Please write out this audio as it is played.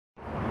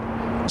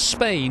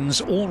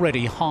Spain's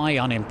already high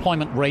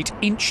unemployment rate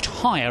inched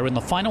higher in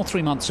the final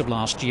 3 months of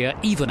last year,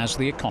 even as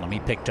the economy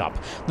picked up.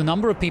 The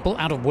number of people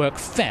out of work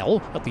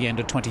fell at the end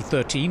of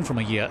 2013 from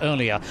a year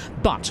earlier,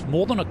 but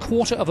more than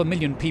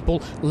 250,000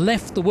 people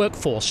left the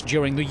workforce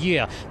during the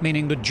year,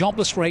 meaning the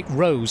jobless rate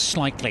rose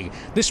slightly.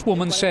 This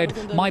woman said,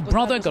 "My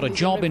brother got a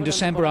job in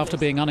December after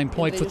being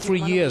unemployed for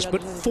 3 years,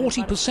 but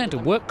 40%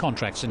 of work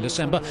contracts in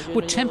December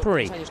were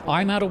temporary.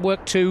 I'm out of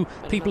work too.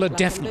 People are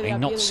definitely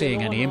not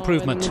seeing any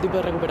improvement."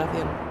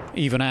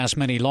 Even as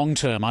many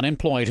long-term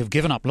unemployed have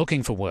given up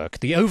looking for work,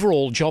 the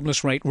overall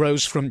jobless rate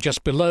rose from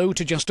just below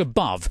to just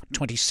above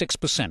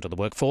 26% of the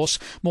workforce.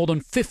 More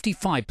than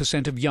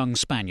 55% of young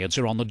Spaniards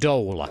are on the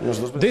dole.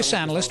 This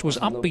analyst was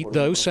upbeat,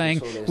 though,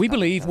 saying, "We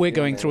believe we're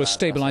going through a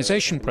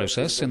stabilisation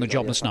process in the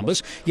jobless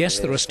numbers. Yes,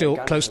 there are still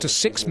close to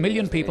 6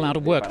 million people out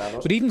of work,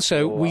 but even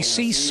so, we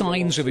see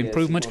signs of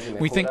improvement.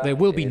 We think there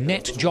will be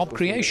net job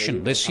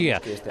creation this year,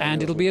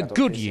 and it'll be a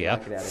good year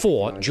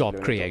for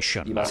job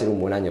creation."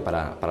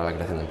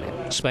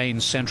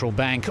 Spain's central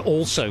bank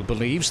also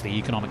believes the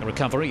economic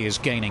recovery is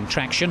gaining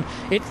traction.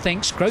 It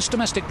thinks gross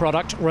domestic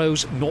product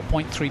rose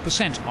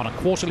 0.3% on a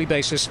quarterly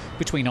basis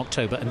between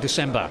October and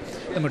December.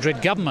 The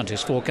Madrid government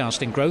is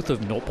forecasting growth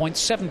of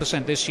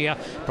 0.7% this year.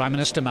 Prime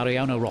Minister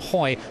Mariano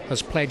Rajoy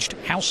has pledged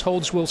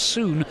households will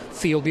soon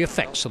feel the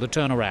effects of the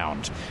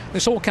turnaround.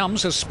 This all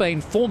comes as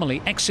Spain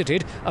formally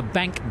exited a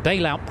bank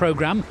bailout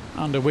programme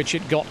under which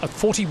it got a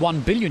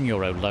 €41 billion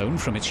loan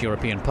from its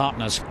European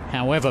partners.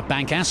 However,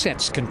 bank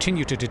assets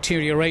continue to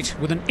deteriorate,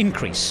 with an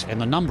increase in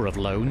the number of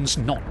loans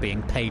not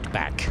being paid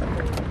back.